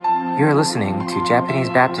You're listening to Japanese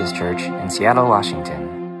Baptist Church in Seattle, Washington.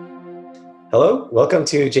 Hello, welcome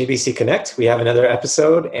to JBC Connect. We have another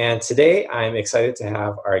episode, and today I'm excited to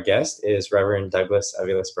have our guest is Reverend Douglas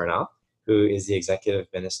Avilesbernal, who is the Executive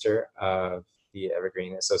Minister of the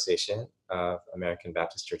Evergreen Association of American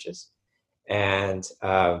Baptist Churches. And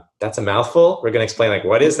that's a mouthful. We're going to explain,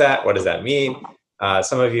 what is that? What does that mean?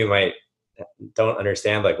 Some of you don't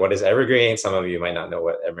understand, what is Evergreen? Some of you might not know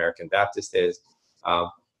what American Baptist is.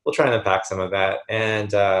 We'll try and unpack some of that. And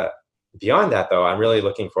beyond that, though, I'm really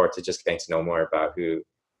looking forward to just getting to know more about who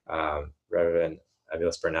Reverend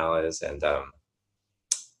Avilesbernal is and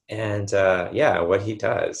what he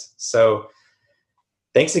does. So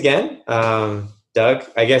thanks again. Doug,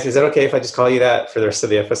 I guess, is it okay if I just call you that for the rest of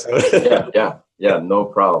the episode? Yeah, no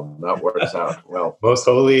problem. That works out well. Most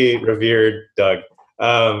holy, revered Doug.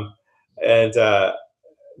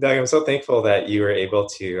 Doug, I'm so thankful that you were able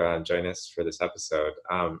to join us for this episode.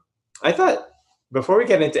 I thought, before we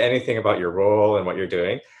get into anything about your role and what you're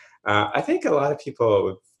doing, I think a lot of people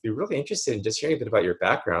would be really interested in just hearing a bit about your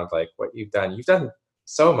background, what you've done. You've done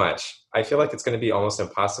so much. I feel like it's going to be almost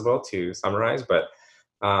impossible to summarize, but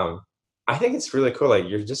I think it's really cool.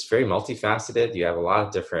 You're just very multifaceted. You have a lot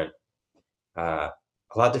of different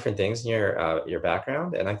things in your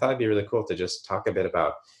background, and I thought it'd be really cool to just talk a bit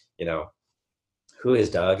about, who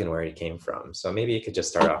is Doug and where he came from. So maybe you could just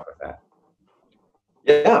start off with that.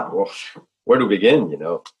 Yeah, well, where to begin,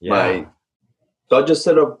 Yeah. So I'll just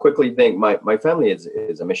quickly think, my family is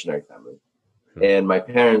a missionary family, mm-hmm. and my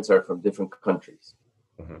parents are from different countries.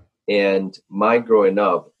 Mm-hmm. And my growing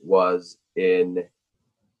up was in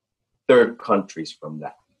third countries from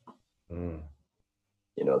that. Mm.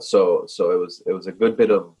 So it was a good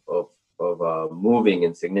bit of moving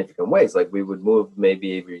in significant ways. We would move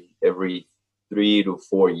maybe every 3 to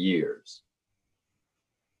 4 years,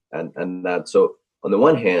 and that. So on the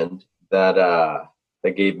one hand, that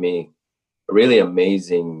gave me a really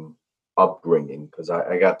amazing upbringing, because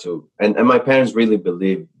I got to, and my parents really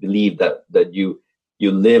believed that you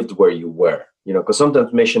lived where you were, because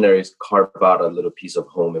sometimes missionaries carve out a little piece of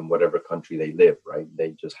home in whatever country they live, right?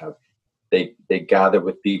 They just have, they gather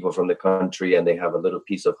with people from the country and they have a little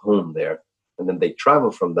piece of home there, and then they travel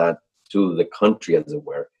from that to the country, as it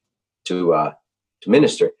were, to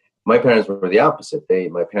minister. My parents were the opposite.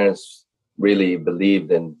 My parents really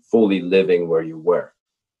believed in fully living where you were.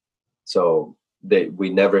 So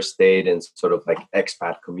we never stayed in sort of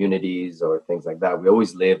expat communities or things like that. We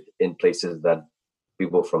always lived in places that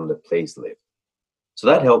people from the place lived. So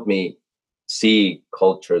that helped me see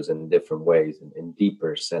cultures in different ways and in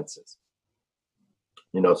deeper senses.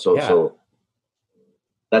 So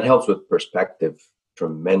that helps with perspective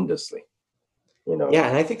tremendously. Yeah,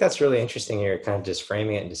 and I think that's really interesting. You're kind of just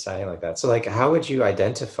framing it and deciding like that. So how would you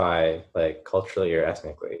identify culturally or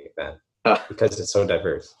ethnically then? Because it's so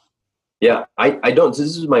diverse. Yeah, I don't.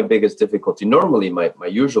 This is my biggest difficulty. Normally, my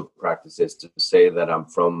usual practice is to say that I'm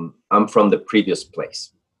from the previous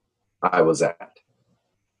place I was at.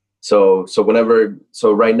 So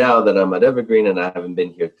right now that I'm at Evergreen and I haven't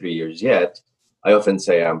been here 3 years yet, I often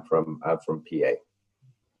say I'm from PA,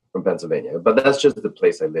 from Pennsylvania. But that's just the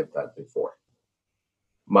place I lived at before.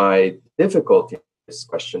 My difficulty in this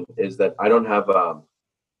question is that I don't have a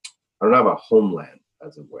homeland,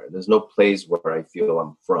 as it were. There's no place where I feel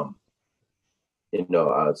I'm from. I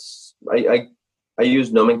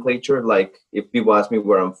use nomenclature. If people ask me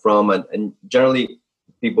where I'm from, and generally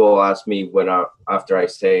people ask me after I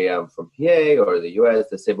say I'm from PA or the US,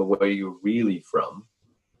 they say, "But where are you really from?"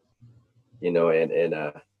 And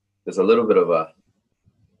there's a little bit of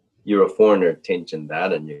you're a foreigner tinge in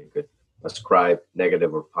that, and you could ascribe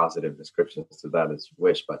negative or positive descriptions to that as you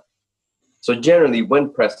wish. But so generally,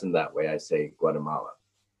 when pressed in that way, I say Guatemala.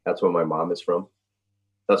 That's where my mom is from.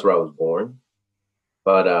 That's where I was born.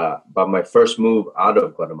 But my first move out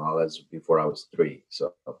of Guatemala is before I was 3.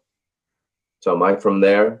 So am I from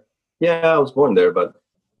there? Yeah, I was born there, but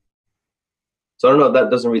so I don't know.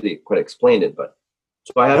 That doesn't really quite explain it. But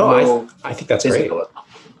so I have I think that's great.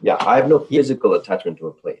 Yeah, I have no physical attachment to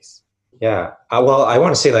a place. Yeah. Well, I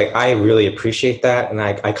want to say, I really appreciate that. And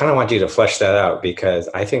I kind of want you to flesh that out, because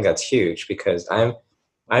I think that's huge, because I'm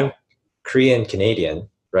Korean Canadian,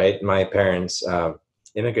 right? My parents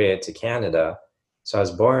immigrated to Canada. So I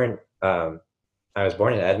was born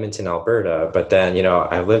in Edmonton, Alberta, but then,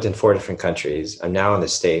 I've lived in 4 different countries. I'm now in the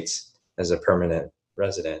States as a permanent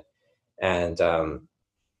resident. And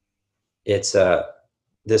it's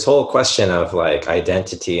this whole question of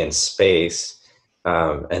identity and space,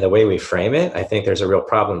 and the way we frame it, I think there's a real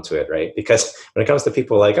problem to it, right? Because when it comes to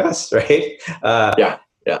people like us, right?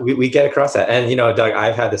 We get across that. And, Doug,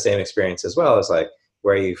 I've had the same experience as well. It's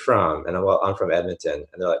where are you from? And I'm from Edmonton.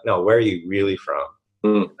 And they're like, no, where are you really from?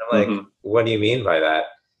 Mm. And I'm like, what do you mean by that?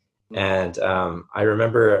 And I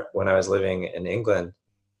remember when I was living in England,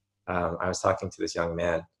 I was talking to this young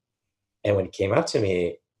man, and when he came up to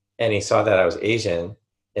me and he saw that I was Asian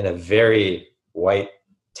in a very white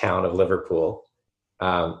town of Liverpool,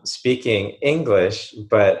 speaking English,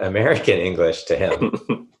 but American English to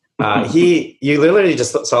him, you literally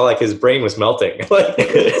just saw like his brain was melting.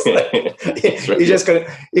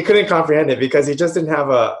 He couldn't comprehend it because he just didn't have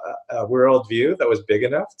a worldview that was big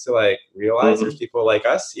enough to like realize there's people like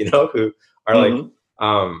us, you know, who are like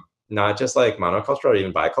not just like monocultural or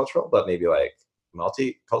even bicultural, but maybe like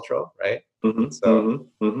multicultural, right?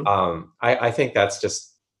 I think that's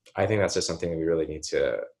just something we really need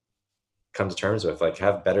to come to terms with, like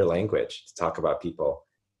have better language to talk about people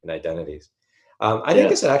and identities. I think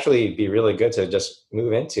this would actually be really good to just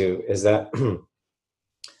move into is that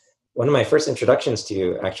one of my first introductions to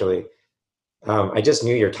you, actually, I just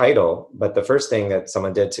knew your title, but the first thing that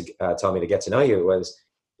someone did to tell me to get to know you was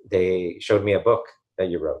they showed me a book that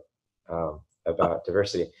you wrote about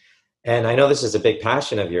diversity. And I know this is a big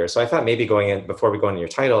passion of yours. So I thought maybe before we go into your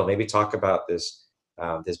title, maybe talk about this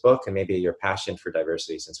book and maybe your passion for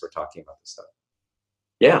diversity, since we're talking about this stuff.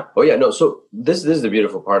 Yeah. Oh yeah. No. So this is the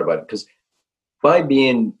beautiful part about it, because by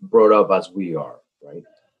being brought up as we are, right,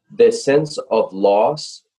 the sense of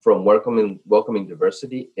loss from welcoming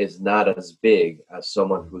diversity is not as big as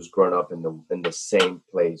someone who's grown up in the same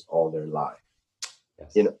place all their life.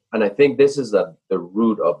 Yes. You know, and I think this is the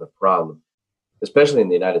root of the problem, especially in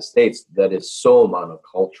the United States, that is so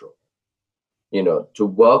monocultural. You know, to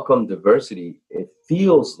welcome diversity, it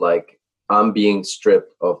feels like I'm being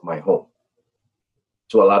stripped of my home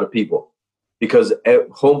to a lot of people, because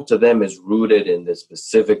home to them is rooted in this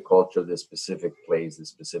specific culture, this specific place, this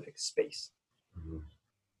specific space.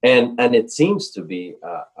 And it seems to be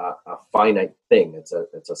a finite thing. It's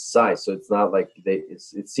a size. So it's not like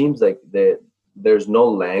it seems like there's no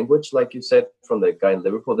language, like you said, from the guy in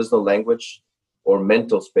Liverpool. There's no language or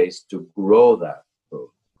mental space to grow that.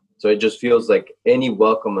 So it just feels like any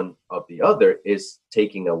welcoming of the other is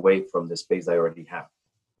taking away from the space I already have.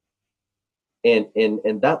 And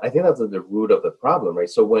that, I think that's the root of the problem, right?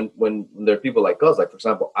 So when there are people like us, like for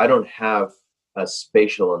example, I don't have a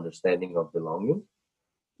spatial understanding of belonging,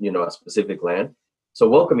 you know, a specific land. So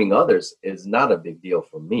welcoming others is not a big deal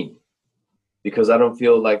for me, because I don't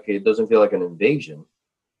feel like, it doesn't feel like an invasion.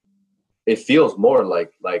 It feels more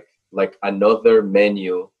like another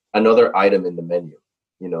menu, another item in the menu,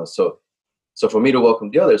 you know. So for me to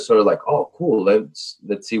welcome the others, sort of like, oh, cool, let's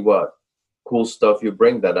see what cool stuff you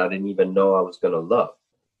bring that I didn't even know I was gonna love.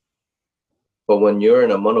 But when you're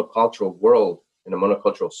in a monocultural world, in a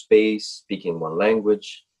monocultural space, speaking one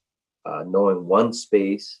language, knowing one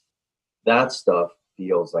space, that stuff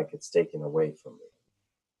feels like it's taken away from me.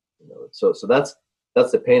 You know, so that's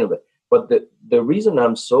the pain of it. But the reason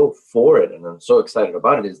I'm so for it and I'm so excited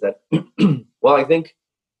about it is that, well, I think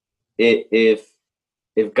if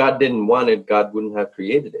God didn't want it, God wouldn't have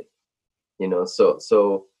created it. You know,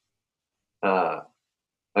 so I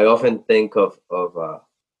often think of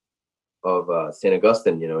St.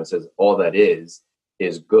 Augustine. You know, it says all that is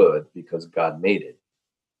good because God made it.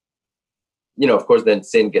 You know, of course, then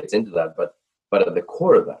sin gets into that, but at the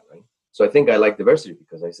core of that, right? So I think I like diversity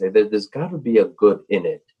because I say that there's got to be a good in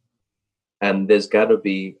it, and there's got to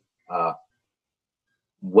be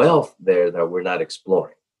wealth there that we're not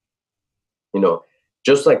exploring. You know,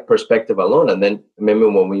 just like perspective alone, and then maybe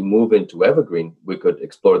when we move into Evergreen, we could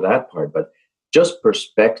explore that part. But just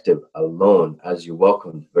perspective alone, as you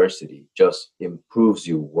welcome diversity, just improves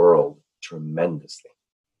your world tremendously.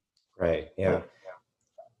 Right. Yeah.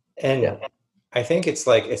 And I think it's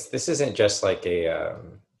like this isn't just like a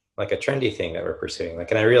trendy thing that we're pursuing.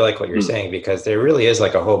 Like, and I really like what you're saying, because there really is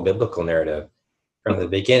like a whole biblical narrative from the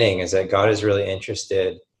beginning, is that God is really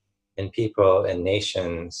interested in people and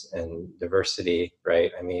nations and diversity,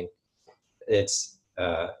 right? I mean, it's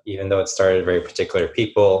even though it started very particular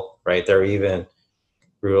people, right? There were even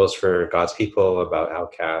rules for God's people about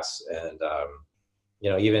outcasts, and you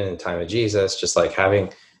know, even in the time of Jesus, just like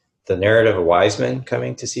having the narrative of wise men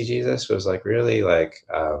coming to see Jesus was like really like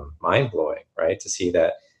mind blowing, right? To see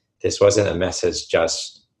that this wasn't a message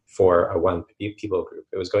just for a one people group.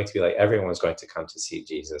 It was going to be like everyone was going to come to see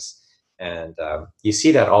Jesus. And you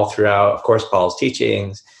see that all throughout, of course, Paul's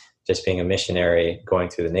teachings, just being a missionary, going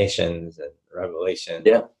through the nations and Revelation.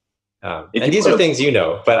 Yeah. And these are things, you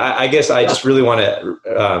know, but I guess I just really want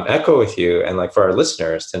to echo with you, and like for our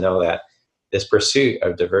listeners to know that this pursuit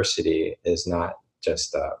of diversity is not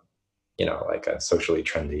just, you know, like a socially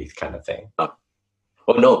trendy kind of thing.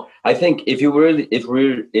 Oh no, I think if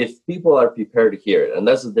people are prepared to hear it, and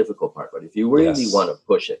that's the difficult part, but if you really Yes. want to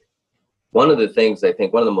push it, one of the things I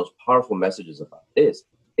think, one of the most powerful messages about this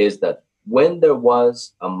is that when there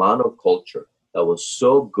was a monoculture that was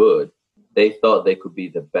so good, they thought they could be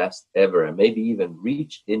the best ever and maybe even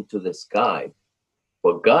reach into the sky.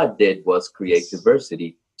 What God did was create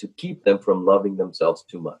diversity to keep them from loving themselves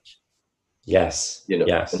too much. Yes. You know, in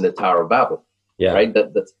Yes. the Tower of Babel, Yeah. right?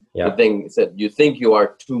 That's the thing. It said you think you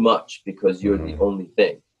are too much because you're the only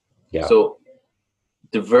thing. Yeah. So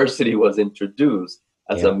diversity was introduced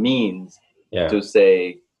as a means to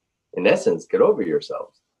say, in essence, get over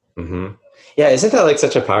yourselves. Mm-hmm. Yeah, isn't that like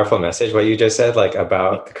such a powerful message? What you just said, like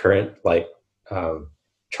about the current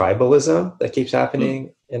tribalism that keeps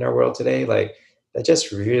happening in our world today, like that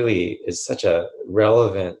just really is such a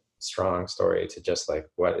relevant, strong story to just like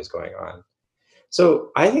what is going on.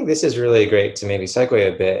 So I think this is really great to maybe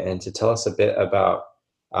segue a bit and to tell us a bit about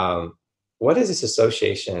what is this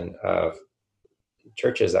association of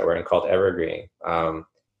churches that we're in called Evergreen?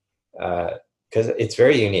 Because it's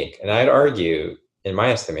very unique, and I'd argue, in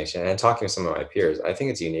my estimation, and talking to some of my peers, I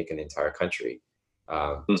think it's unique in the entire country,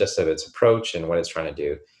 just of its approach and what it's trying to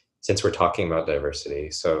do. Since we're talking about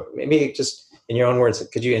diversity, so maybe just in your own words,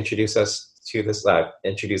 could you introduce us to this lab?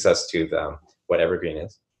 Introduce us to what Evergreen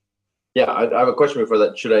is. Yeah, I have a question before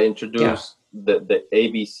that. Should I introduce the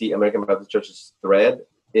ABC, American Baptist Church's thread,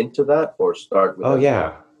 into that, or start with? Oh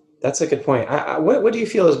yeah, that's a good point. What do you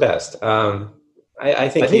feel is best? I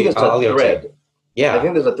think there's I'll a thread. Yeah, I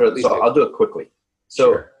think there's a thread. So I'll do it quickly.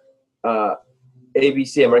 So,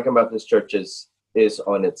 ABC, American Baptist Churches, is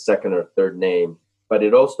on its second or third name, but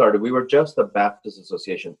it all started. We were just a Baptist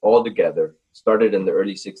association all together. Started in the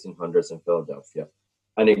early 1600s in Philadelphia,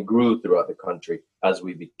 and it grew throughout the country as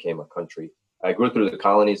we became a country. I grew through the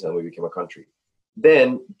colonies, and we became a country.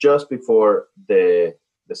 Then, just before the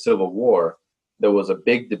Civil War, there was a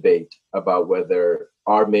big debate about whether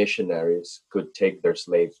our missionaries could take their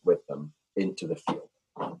slaves with them into the field.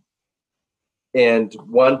 And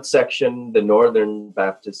one section, the Northern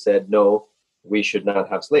Baptists, said, no, we should not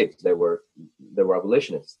have slaves. They were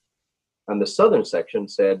abolitionists. And the Southern section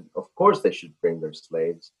said, of course they should bring their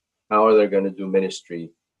slaves. How are they going to do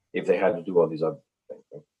ministry if they had to do all these other things?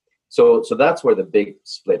 Right? So that's where the big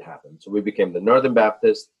split happened. So we became the Northern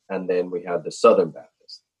Baptist, and then we had the Southern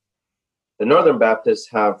Baptist. The Northern Baptists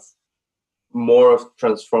have more of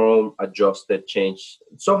transformed, adjusted, changed.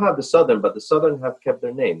 So have the Southern, but the Southern have kept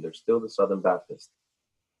their name. They're still the Southern Baptist.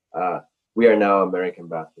 We are now American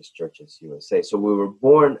Baptist Churches USA. So we were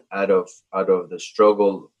born out of the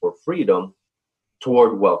struggle for freedom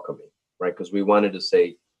toward welcoming, right? Because we wanted to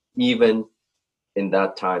say, even in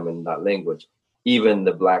that time, in that language, even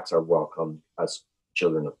the blacks are welcomed as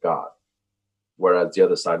children of God. Whereas the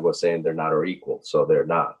other side was saying they're not our equal, so they're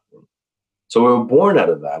not. So we were born out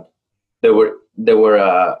of that. There were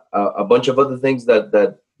a bunch of other things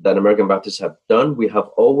that American Baptists have done. We have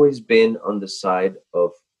always been on the side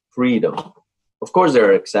of freedom. Of course, there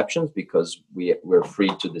are exceptions because we're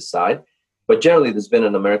free to decide. But generally, there's been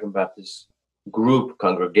an American Baptist group,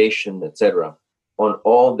 congregation, etc., on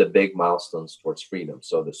all the big milestones towards freedom.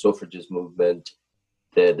 So the suffragist movement,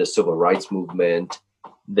 the civil rights movement,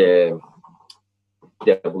 the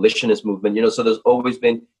abolitionist movement. So there's always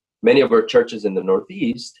been many of our churches in the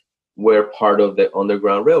Northeast were part of the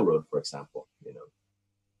Underground Railroad, for example.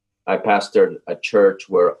 I pastored a church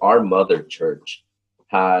where our mother church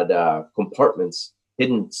had compartments,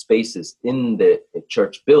 hidden spaces in the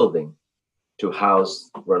church building to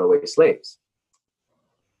house runaway slaves.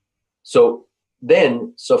 So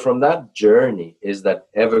from that journey is that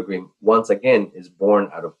Evergreen, once again, is born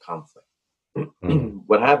out of conflict.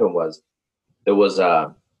 What happened was there was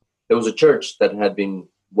a church that had been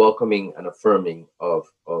welcoming and affirming of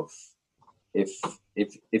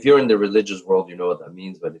if you're in the religious world, you know what that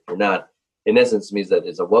means. But if you're not, in essence, means that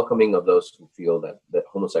it's a welcoming of those who feel that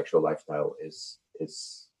homosexual lifestyle is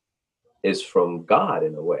from God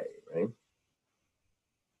in a way, right?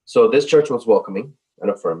 So this church was welcoming and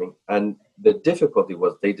affirming, and the difficulty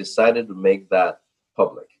was they decided to make that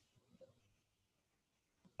public.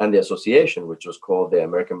 And the association, which was called the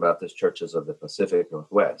American Baptist Churches of the Pacific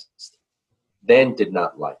Northwest, then did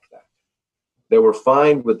not like that. They were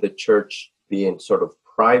fine with the church being sort of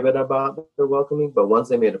private about their welcoming, but once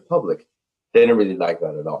they made it public, they didn't really like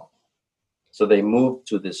that at all. So they moved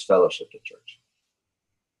to this fellowship church.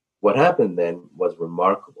 What happened then was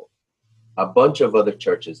remarkable. A bunch of other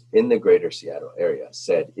churches in the greater Seattle area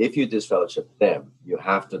said, if you disfellowship them, you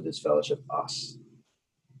have to disfellowship us.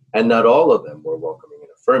 And not all of them were welcoming and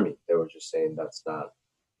affirming. They were just saying, that's not,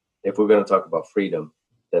 if we're going to talk about freedom,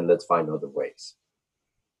 then let's find other ways.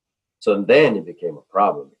 So then it became a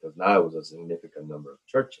problem because now it was a significant number of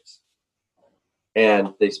churches.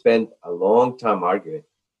 And they spent a long time arguing,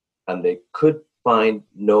 and they could find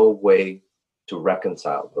no way to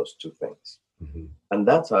reconcile those two things. Mm-hmm. And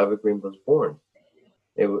that's how Evergreen was born.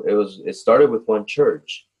 It started with one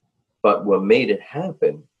church, but what made it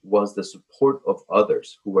happen was the support of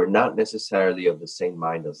others who were not necessarily of the same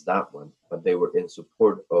mind as that one, but they were in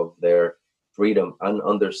support of their freedom and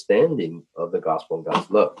understanding of the gospel and God's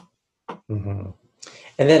love. Mm-hmm.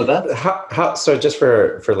 And then so just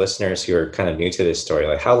for listeners who are kind of new to this story,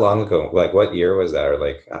 like how long ago, like what year was that? Or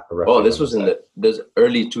like, this was in the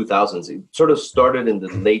early 2000s. It sort of started in the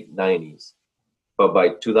late 90s, but by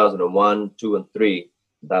 2001, 2 and 3,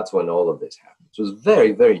 that's when all of this happened. So it's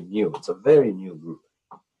very, very new. It's a very new group.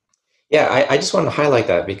 Yeah, I just want to highlight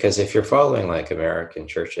that because if you're following like American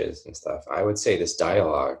churches and stuff, I would say this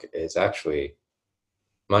dialogue is actually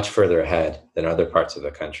much further ahead than other parts of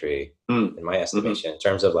the country, in my estimation, in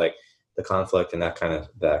terms of like the conflict and that kind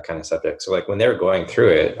of subject. So like when they were going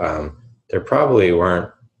through it, there probably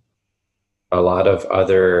weren't a lot of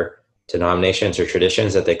other denominations or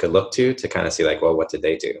traditions that they could look to kind of see like, well, what did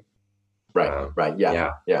they do? Right.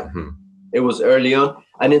 Yeah. Mm-hmm. It was early on,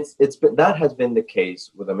 and that has been the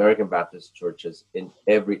case with American Baptist churches in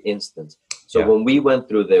every instance. So when we went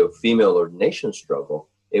through the female ordination struggle,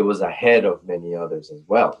 it was ahead of many others as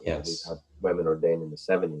well. Yes. We had women ordained in the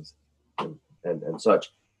 70s and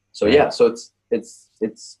such. So so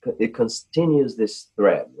it continues this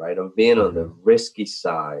thread, right, of being on the risky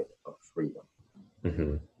side of freedom.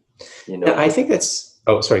 Mm-hmm. You know, I think that's.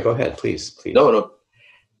 Oh, sorry. Go ahead, please. No.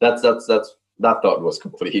 That's that thought was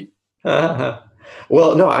complete.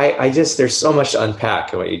 Well, no, I just there's so much to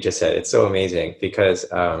unpack in what you just said. It's so amazing because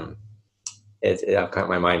my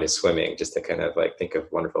mind is swimming just to kind of like think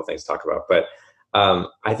of wonderful things to talk about. But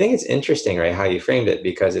I think it's interesting, right, how you framed it,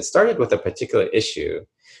 because it started with a particular issue,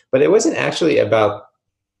 but it wasn't actually about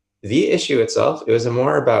the issue itself. It was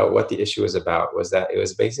more about what the issue was about, was that it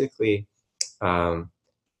was basically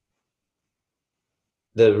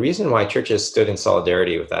the reason why churches stood in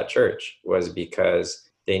solidarity with that church was because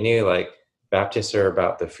they knew like Baptists are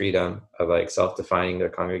about the freedom of like self-defining their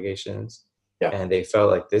congregations. Yeah. And they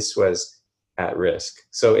felt like this was at risk.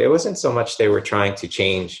 So it wasn't so much they were trying to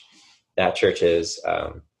change that church's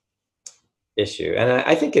issue. And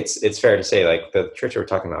I think it's fair to say like the church we're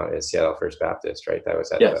talking about is Seattle First Baptist, right? That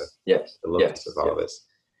was at the locus of all this.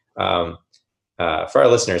 For our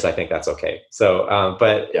listeners, I think that's okay. So,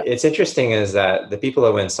 but it's interesting is that the people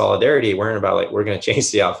that went in solidarity weren't about like, we're going to change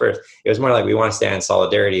Seattle first. It was more like, we want to stand in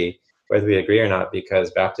solidarity, whether we agree or not,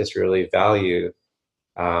 because Baptists really value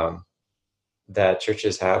that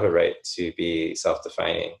churches have a right to be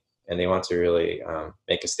self-defining, and they want to really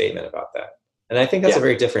make a statement about that. And I think that's a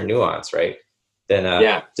very different nuance, right? Than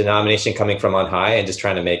a denomination coming from on high and just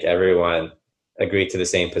trying to make everyone agree to the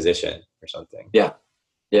same position or something. Yeah,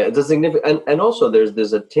 it's a significant, and also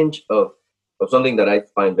there's a tinge of something that I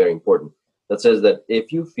find very important that says that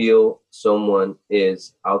if you feel someone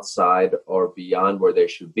is outside or beyond where they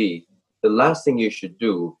should be, the last thing you should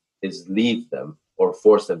do is leave them or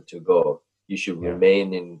force them to go. You should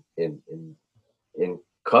remain in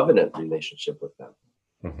covenant relationship with them.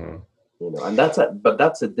 Mm-hmm. You know, and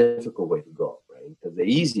that's a difficult way to go, right? Because the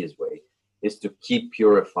easiest way is to keep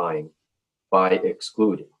purifying by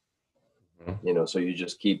excluding. Mm-hmm. You know, so you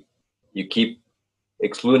keep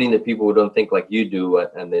excluding the people who don't think like you do,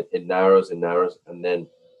 and it narrows, and then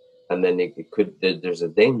there's a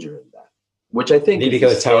danger in that, which I think maybe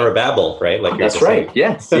because the Tower of Babel, right? Like that's right.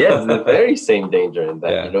 Yes, the very same danger in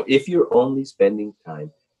that. You know, if you're only spending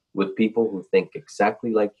time with people who think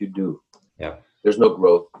exactly like you do, there's no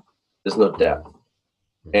growth, there's no depth,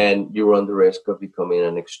 and you run the risk of becoming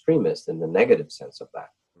an extremist in the negative sense of that.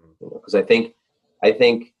 You know, because I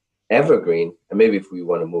think Evergreen, and maybe if we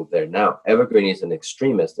want to move there now, Evergreen is an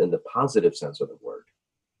extremist in the positive sense of the word.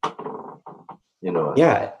 You know.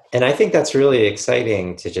 Yeah, and I think that's really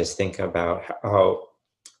exciting to just think about how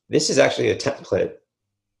this is actually a template,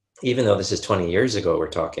 even though this is 20 years ago we're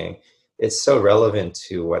talking, it's so relevant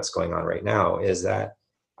to what's going on right now, is that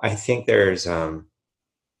I think there's the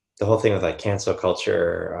whole thing with like cancel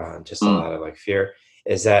culture, just a lot of like fear,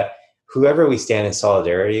 is that whoever we stand in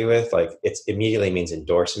solidarity with, like it immediately means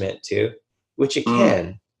endorsement too, which it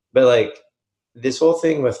can, but like this whole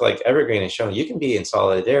thing with like Evergreen is showing you can be in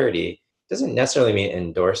solidarity, doesn't necessarily mean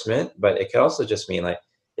endorsement, but it could also just mean like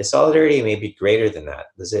the solidarity may be greater than that.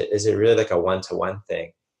 Is it really like a one-to-one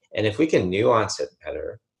thing? And if we can nuance it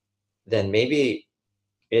better, then maybe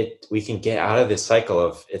we can get out of this cycle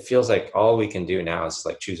of, it feels like all we can do now is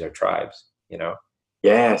like choose our tribes, you know?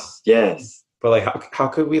 Yes. but like, how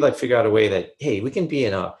could we like figure out a way that, hey, we can be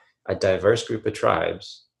in a diverse group of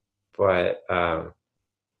tribes, but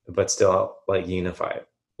still like unified,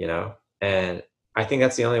 you know? And I think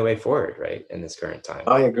that's the only way forward, right? In this current time.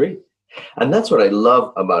 I agree. And that's what I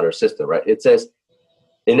love about our system, right? It says,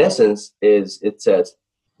 in essence, it says,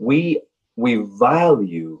 we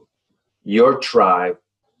value your tribe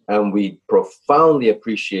and we profoundly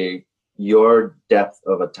appreciate your depth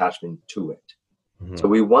of attachment to it. Mm-hmm. So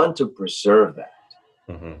we want to preserve that.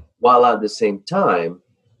 Mm-hmm. While at the same time,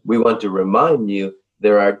 we want to remind you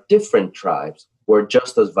there are different tribes who are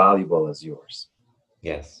just as valuable as yours.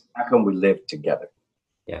 Yes. How can we live together?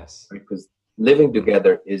 Yes. Because living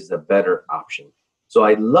together is the better option. So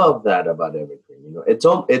I love that about Evergreen. You know,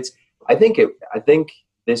 I think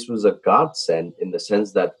this was a godsend in the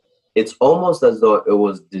sense that it's almost as though it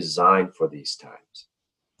was designed for these times.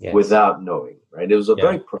 Yes. Without knowing, right? It was a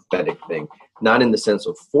very prophetic thing, not in the sense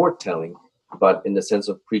of foretelling, but in the sense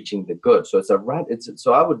of preaching the good. So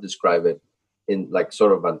so I would describe it in like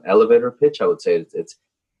sort of an elevator pitch. I would say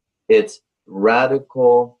it's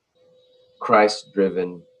radical,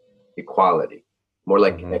 Christ-driven equality, more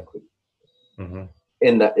like mm-hmm. equity. Mm-hmm.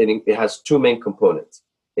 In that it has two main components.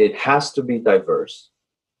 It has to be diverse,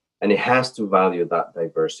 and it has to value that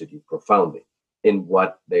diversity profoundly in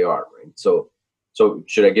what they are, right? So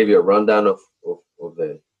should I give you a rundown of who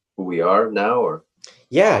we are now, or?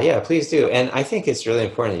 Yeah, please do. And I think it's really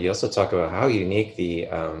important that you also talk about how unique the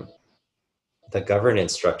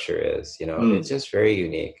governance structure is. You know, it's just very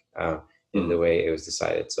unique in the way it was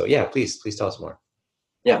decided. So yeah, please tell us more.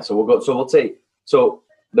 Yeah, so we'll say, so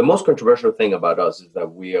the most controversial thing about us is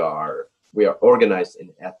that we are organized in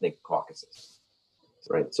ethnic caucuses,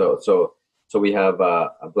 right? So we have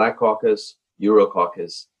a Black caucus, Euro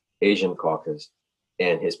caucus, Asian caucus,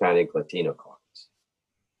 and Hispanic Latino caucus.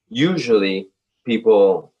 Usually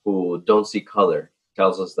people who don't see color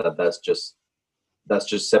tells us that that's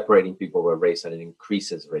just separating people by race, and it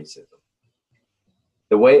increases racism.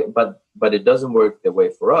 But it doesn't work the way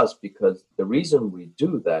for us, because the reason we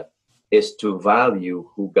do that is to value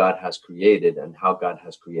who God has created and how God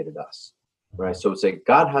has created us, right? So it's like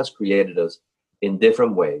God has created us in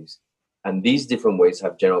different ways, and these different ways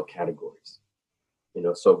have general categories. You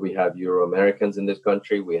know, so we have Euro Americans in this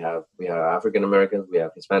country, we have African Americans, we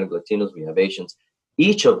have Hispanic Latinos, we have Asians.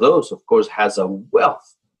 Each of those, of course, has a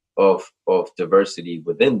wealth of diversity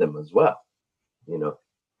within them as well. You know,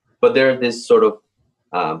 but there are this sort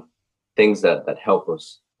of things that help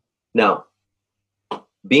us. Now,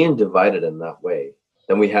 being divided in that way,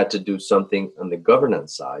 then we had to do something on the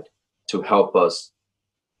governance side to help us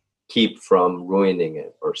keep from ruining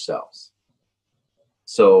it ourselves.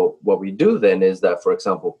 So what we do then is that, for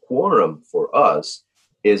example, quorum for us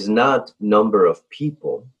is not number of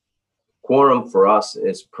people. Quorum for us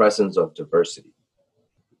is presence of diversity.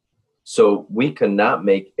 So we cannot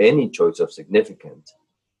make any choice of significance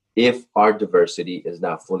if our diversity is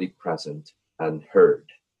not fully present and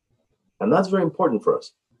heard. And that's very important for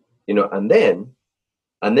us. You know, and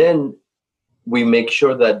then we make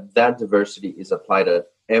sure that diversity is applied at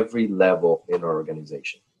every level in our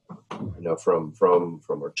organization. You know, from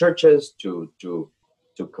our churches to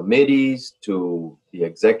committees, to the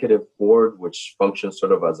executive board, which functions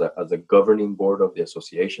sort of as a governing board of the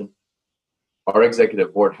association. Our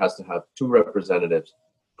executive board has to have 2 representatives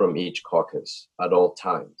from each caucus at all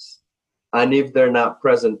times. And if they're not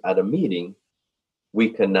present at a meeting, we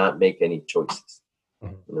cannot make any choices.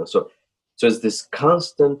 You know, so it's this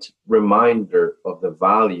constant reminder of the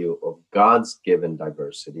value of God's given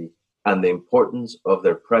diversity and the importance of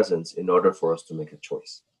their presence in order for us to make a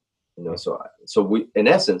choice. You know, so we, in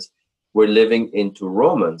essence, we're living into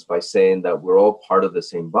Romans by saying that we're all part of the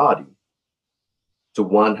same body. To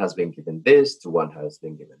one has been given this, to one has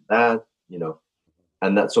been given that, you know,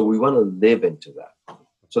 and that, so we want to live into that.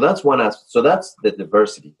 So that's one aspect. So that's the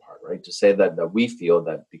diversity part, right? To say that we feel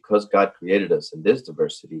that because God created us in this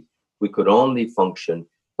diversity, we could only function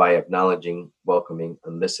by acknowledging, welcoming,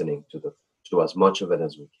 and listening to as much of it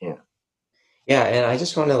as we can. Yeah, and I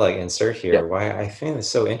just want to like insert here why I find this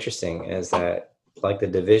so interesting is that like the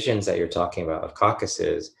divisions that you're talking about of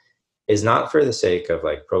caucuses is not for the sake of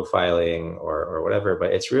like profiling or whatever,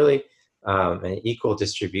 but it's really an equal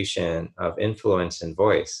distribution of influence and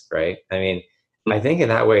voice, right? I mean, I think in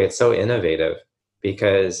that way it's so innovative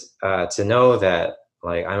because to know that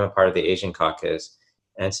like I'm a part of the Asian caucus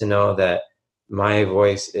and to know that my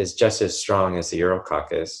voice is just as strong as the Euro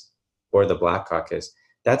caucus or the Black caucus,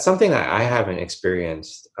 that's something that I haven't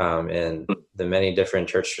experienced in the many different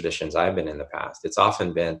church traditions I've been in the past. It's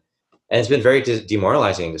often been, and it's been very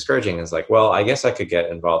demoralizing and discouraging. It's like, well, I guess I could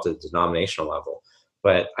get involved at the denominational level,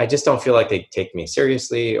 but I just don't feel like they take me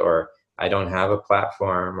seriously, or I don't have a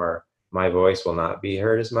platform, or my voice will not be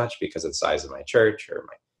heard as much because of the size of my church or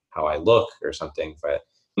how I look or something. But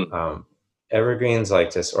Evergreen's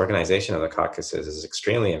like this organization of the caucuses is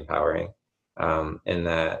extremely empowering, in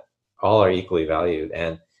that all are equally valued,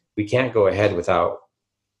 and we can't go ahead without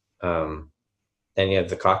any of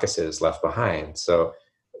the caucuses left behind. So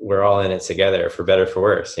we're all in it together, for better, for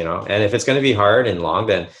worse, and if it's going to be hard and long,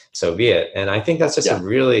 then so be it. And I think that's just a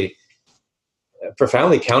really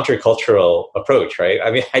profoundly countercultural approach, right?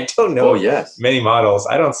 I mean, I don't know many models.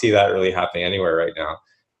 I don't see that really happening anywhere right now.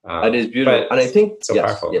 That is beautiful. And I think, so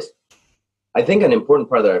powerful. Yes. I think an important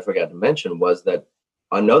part that I forgot to mention was that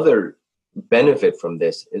another benefit from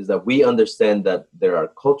this is that we understand that there are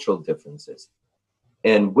cultural differences,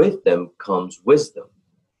 and with them comes wisdom.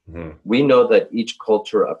 Mm-hmm. We know that each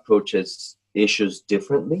culture approaches issues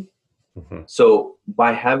differently. Mm-hmm. So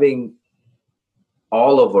by having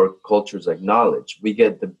all of our cultures acknowledged, we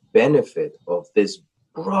get the benefit of this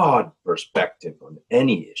broad perspective on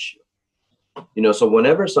any issue. So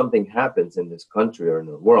whenever something happens in this country or in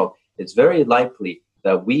the world, it's very likely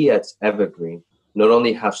that we at Evergreen not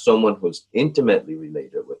only have someone who's intimately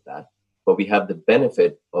related with that, but we have the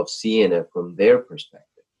benefit of seeing it from their perspective.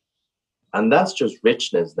 And that's just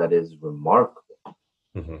richness that is remarkable.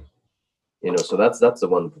 Mm-hmm. So that's the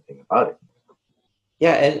wonderful thing about it.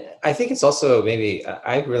 Yeah, and I think it's also maybe,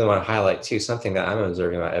 I really want to highlight too, something that I'm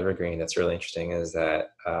observing about Evergreen that's really interesting is that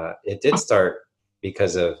it did start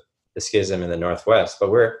because of the schism in the Northwest, but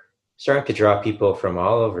we're starting to draw people from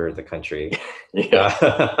all over the country.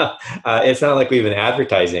 It's not like we've been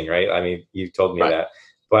advertising, right? I mean, you've told me that,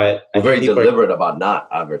 but we're very deliberate about not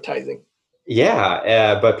advertising.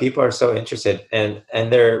 Yeah, but people are so interested, and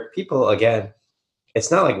there are people, again, it's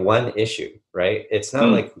not like one issue, right? It's not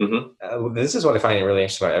like, this is what I find really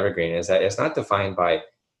interesting about Evergreen, is that it's not defined by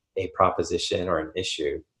a proposition or an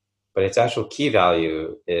issue, but its actual key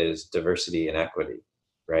value is diversity and equity,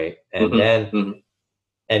 right? And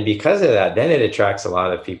and because of that, then it attracts a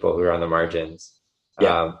lot of people who are on the margins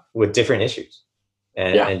with different issues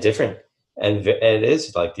and different, and it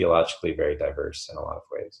is like theologically very diverse in a lot of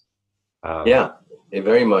ways. It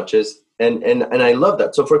very much is. And I love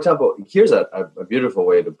that. So, for example, here's a beautiful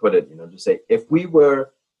way to put it, to say, if we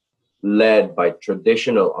were led by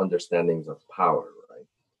traditional understandings of power, right,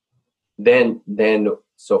 then,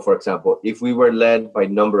 so for example, if we were led by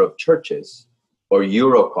number of churches, or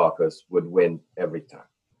Euro caucus would win every time.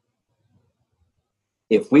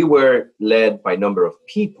 If we were led by number of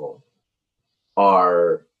people,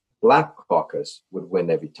 our Black caucus would win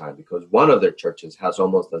every time, because one of their churches has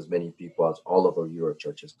almost as many people as all of our Euro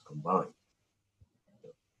churches combined.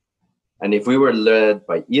 And if we were led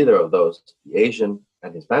by either of those, the Asian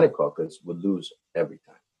and Hispanic caucus would lose every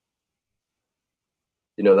time.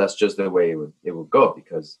 That's just the way it would go,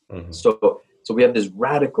 because so we have this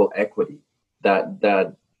radical equity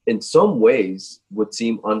that in some ways would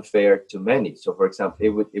seem unfair to many. So, for example,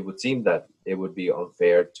 it would seem that it would be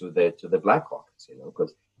unfair to the Black caucus,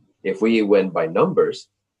 because if we went by numbers,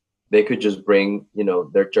 they could just bring,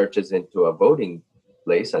 their churches into a voting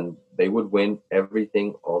place and they would win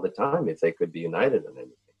everything all the time if they could be united on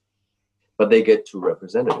anything. But they get 2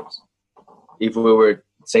 representatives. If we were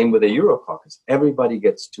same with the Euro caucus, everybody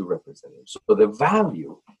gets 2 representatives. So the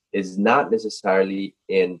value is not necessarily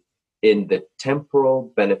in the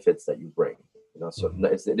temporal benefits that you bring. So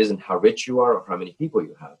it isn't how rich you are or how many people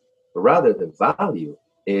you have, but rather the value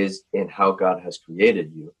is in how God has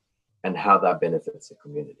created you and how that benefits the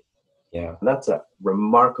community. Yeah, and that's a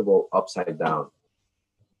remarkable upside down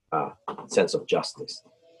sense of justice.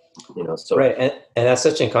 So right, and that's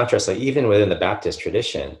such in contrast. Like even within the Baptist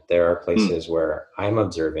tradition, there are places where I'm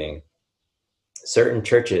observing certain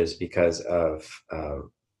churches, because of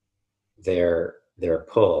their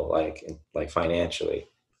pull, like financially,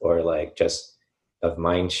 or like just of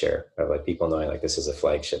mind share, of like people knowing like this is a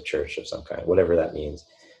flagship church of some kind, whatever that means.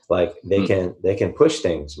 Like they can push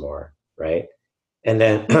things more, right? And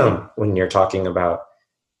then when you're talking about,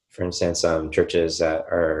 for instance, churches that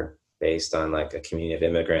are based on like a community of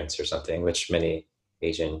immigrants or something, which many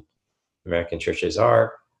Asian American churches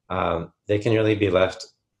are, they can really be left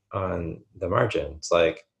on the margins.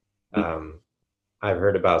 Like I've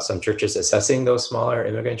heard about some churches assessing those smaller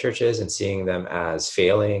immigrant churches and seeing them as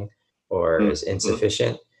failing or as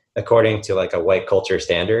insufficient according to like a white culture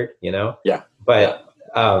standard, But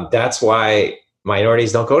that's why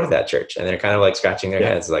minorities don't go to that church, and they're kind of like scratching their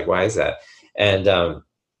heads, like, why is that? And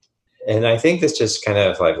I think this just kind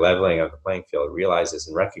of like leveling of the playing field realizes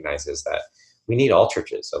and recognizes that we need all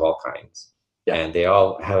churches of all kinds, and they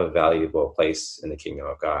all have a valuable place in the kingdom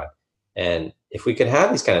of God. And if we could have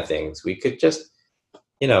these kind of things, we could just,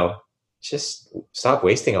 you know, just stop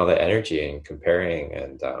wasting all that energy and comparing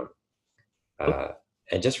and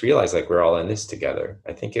just realize like we're all in this together.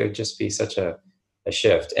 I think it would just be such a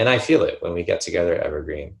shift. And I feel it when we get together at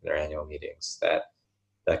Evergreen in our annual meetings,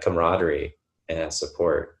 that camaraderie and that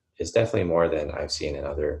support is definitely more than I've seen in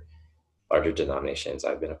other larger denominations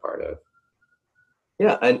I've been a part of.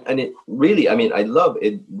 Yeah, and it really, I mean, I love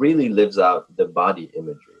it, really lives out the body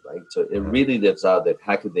imagery, right? So it really lives out that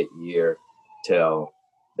how could the ear tell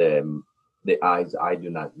the eyes, I do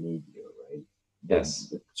not need you, right?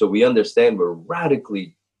 Yes. So we understand we're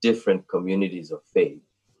radically different communities of faith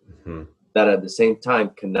that at the same time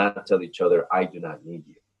cannot tell each other, I do not need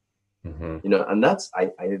you. You know, and that's, I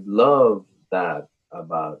love that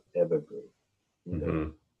about Evergreen.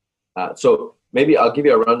 You know? So maybe I'll give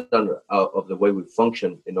you a rundown of the way we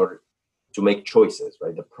function in order to make choices,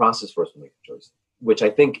 right? The process for us to make a choice, which I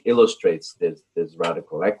think illustrates this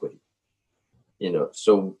radical equity. You know,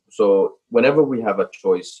 so whenever we have a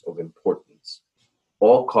choice of importance,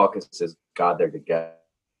 all caucuses gather together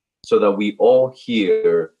so that we all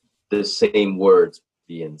hear the same words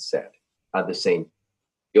being said at the same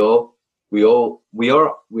time. We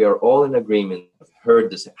are all in agreement. Heard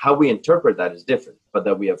this. How we interpret that is different, but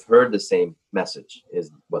that we have heard the same message is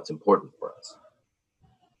what's important for us.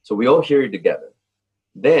 So we all hear it together.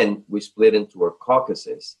 Then we split into our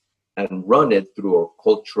caucuses and run it through our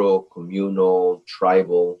cultural, communal,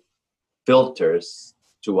 tribal filters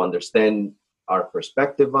to understand our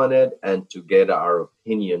perspective on it and to get our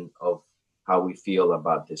opinion of how we feel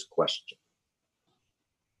about this question.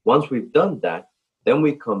 Once we've done that, then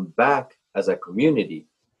we come back as a community,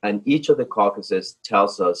 and each of the caucuses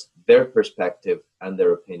tells us their perspective and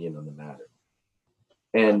their opinion on the matter.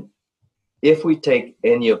 And if we take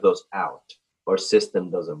any of those out, our system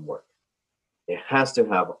doesn't work. It has to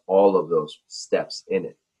have all of those steps in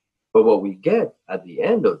it. But what we get at the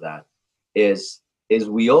end of that is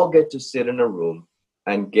we all get to sit in a room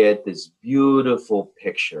and get this beautiful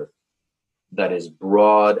picture that is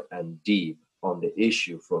broad and deep on the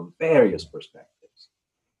issue from various perspectives,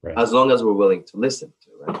 right, as long as we're willing to listen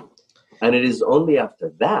to, right? And it is only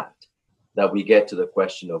after that we get to the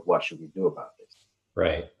question of what should we do about this.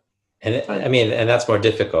 Right. And I mean, and that's more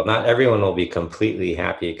difficult. Not everyone will be completely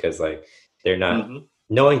happy because like they're not,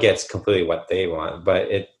 no one gets completely what they want, but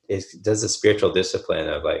it does a spiritual discipline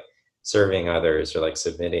of like serving others or like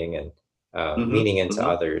submitting and leaning into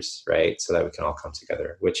others, right? So that we can all come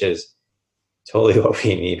together, which is totally what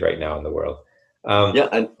we need right now in the world. Yeah,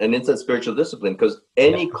 and it's a spiritual discipline because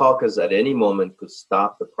any caucus at any moment could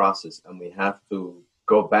stop the process, and we have to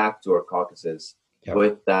go back to our caucuses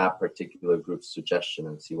with that particular group's suggestion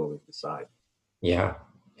and see what we decide. Yeah,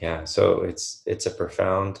 yeah. So it's a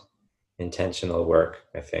profound, intentional work,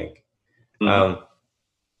 I think.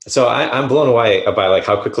 So I'm blown away by like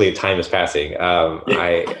how quickly time is passing.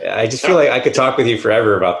 I just feel like I could talk with you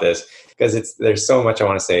forever about this because there's so much I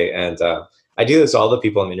want to say, and I do this to all the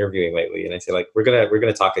people I'm interviewing lately, and I say like we're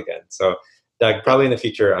gonna talk again. So Doug, probably in the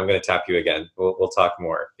future I'm gonna tap you again. We'll talk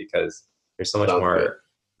more because there's so much more.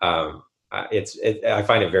 I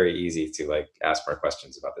find it very easy to like ask more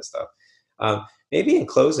questions about this stuff. Maybe in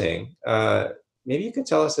closing, maybe you could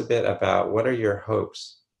tell us a bit about what are your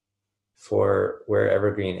hopes for where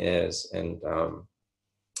Evergreen is, and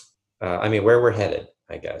I mean where we're headed.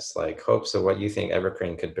 I guess like hopes of what you think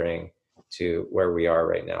Evergreen could bring to where we are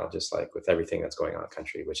right now, just like with everything that's going on in the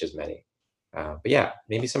country, which is many. But yeah,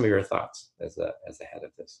 maybe some of your thoughts as the head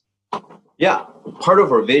of this. Yeah, part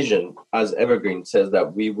of our vision as Evergreen says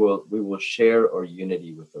that we will share our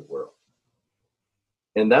unity with the world.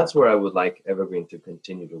 And that's where I would like Evergreen to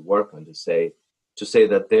continue to work on, to say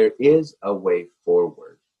that there is a way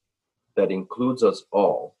forward that includes us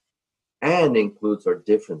all and includes our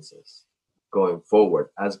differences going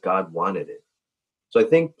forward as God wanted it. So I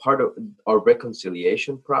think part of our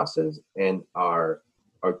reconciliation process and our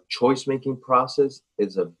choice-making process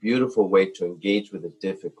is a beautiful way to engage with the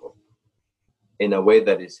difficult in a way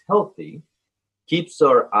that is healthy, keeps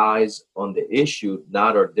our eyes on the issue,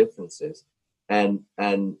 not our differences, and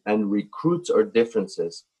recruits our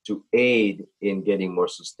differences to aid in getting more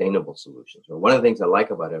sustainable solutions. So one of the things I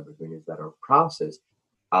like about Evergreen is that our process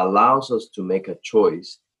allows us to make a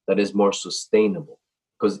choice that is more sustainable.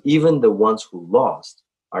 Because even the ones who lost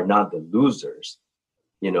are not the losers,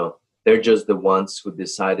 you know, they're just the ones who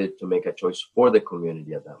decided to make a choice for the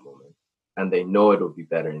community at that moment. And they know it will be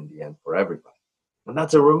better in the end for everybody. And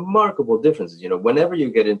that's a remarkable difference. You know, whenever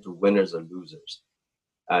you get into winners or losers,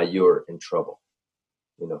 you're in trouble,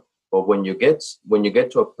 you know. But when you get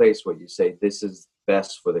to a place where you say, this is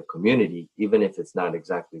best for the community, even if it's not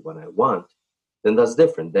exactly what I want, then that's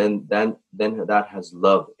different. Then that has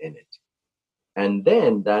love in it. And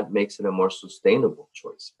then that makes it a more sustainable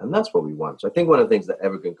choice. And that's what we want. So I think one of the things that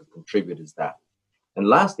Evergreen could contribute is that. And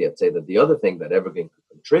lastly, I'd say that the other thing that Evergreen could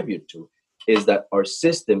contribute to is that our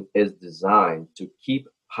system is designed to keep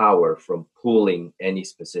power from pooling any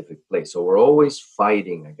specific place. So we're always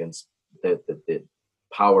fighting against the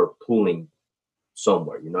power pooling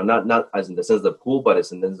somewhere, not as in the sense of the pool, but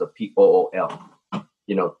it's in the sense of POOL.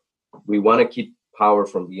 We want to keep power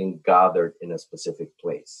from being gathered in a specific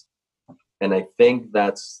place. And I think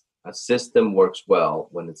that's a system works well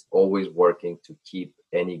when it's always working to keep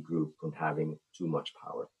any group from having too much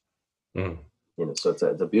power. So it's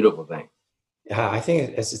a beautiful thing. Yeah, I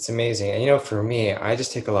think it's amazing. And for me, I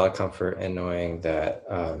just take a lot of comfort in knowing that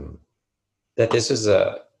that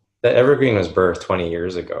that Evergreen was birthed 20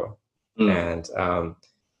 years ago, and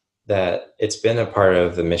that it's been a part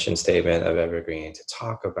of the mission statement of Evergreen to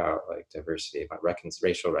talk about like diversity, about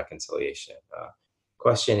racial reconciliation,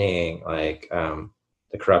 questioning like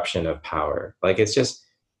the corruption of power. Like it's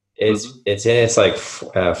in its like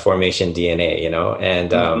formation DNA,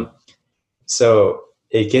 and so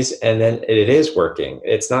it gives, and then it is working.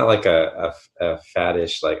 It's not like a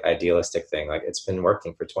faddish, like idealistic thing. Like it's been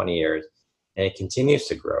working for 20 years and it continues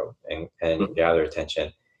to grow and gather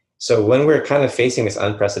attention. So when we're kind of facing this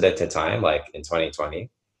unprecedented time, like in 2020,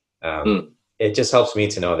 it just helps me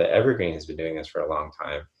to know that Evergreen has been doing this for a long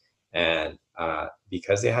time. And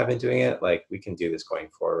because they have been doing it, like we can do this going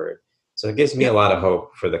forward. So it gives me a lot of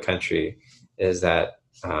hope for the country, is that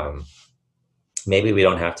maybe we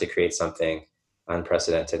don't have to create something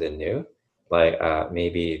unprecedented and new. Like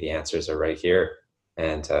maybe the answers are right here,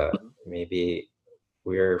 and maybe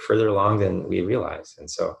we're further along than we realize. And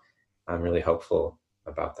so I'm really hopeful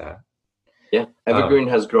about that. Yeah, Evergreen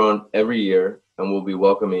has grown every year, and we'll be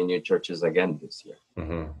welcoming new churches again this year.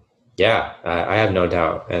 Yeah, I have no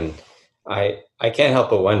doubt. And I can't help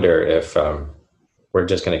but wonder if we're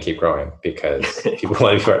just going to keep growing because people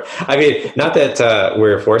want to be part. I mean, not that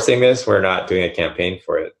we're forcing this, we're not doing a campaign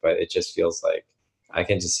for it, but it just feels like I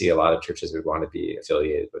can just see a lot of churches would want to be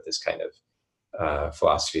affiliated with this kind of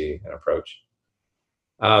philosophy and approach.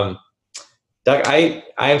 Doug, I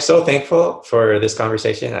am so thankful for this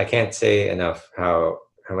conversation. I can't say enough how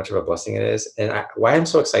much of a blessing it is. And why I'm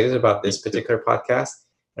so excited about this particular podcast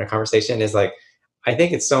and our conversation is like, I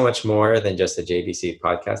think it's so much more than just a JBC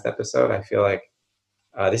podcast episode. I feel like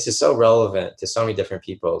this is so relevant to so many different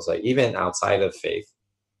people's, like even outside of faith.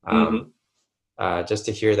 Just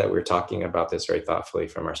to hear that we're talking about this very thoughtfully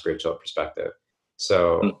from our spiritual perspective.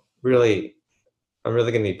 So really, I'm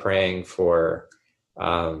really going to be praying for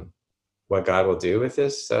what God will do with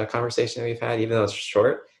this conversation that we've had. Even though it's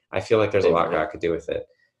short, I feel like there's a lot God could do with it.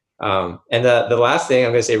 And the last thing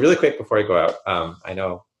I'm going to say really quick before I go out, I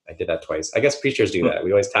know I did that twice. I guess preachers do that.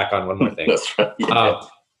 We always tack on one more thing. That's right. Yeah.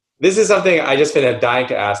 This is something I just been dying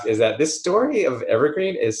to ask, is that this story of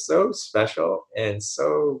Evergreen is so special and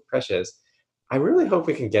so precious. I really hope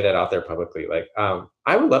we can get it out there publicly. Like,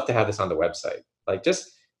 I would love to have this on the website. Like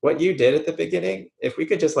just what you did at the beginning, if we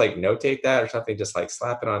could just like notate that or something, just like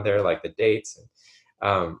slap it on there, like the dates.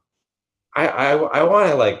 And I want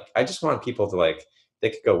to like, I just want people to like, they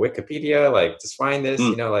could go Wikipedia, like just find this,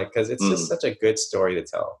 like, cause it's just such a good story to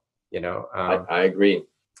tell, I agree.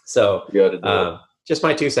 So, just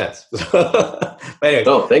my 2 cents. But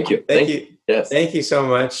anyway, thank you. Thank you. Yes. Thank you so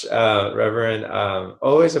much, Reverend.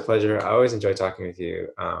 Always a pleasure. I always enjoy talking with you.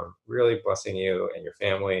 Really blessing you and your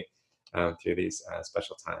family through these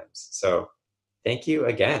special times. So thank you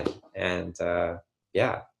again. And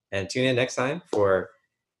and tune in next time for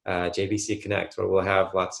JBC Connect, where we'll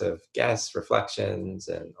have lots of guests, reflections,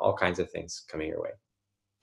 and all kinds of things coming your way.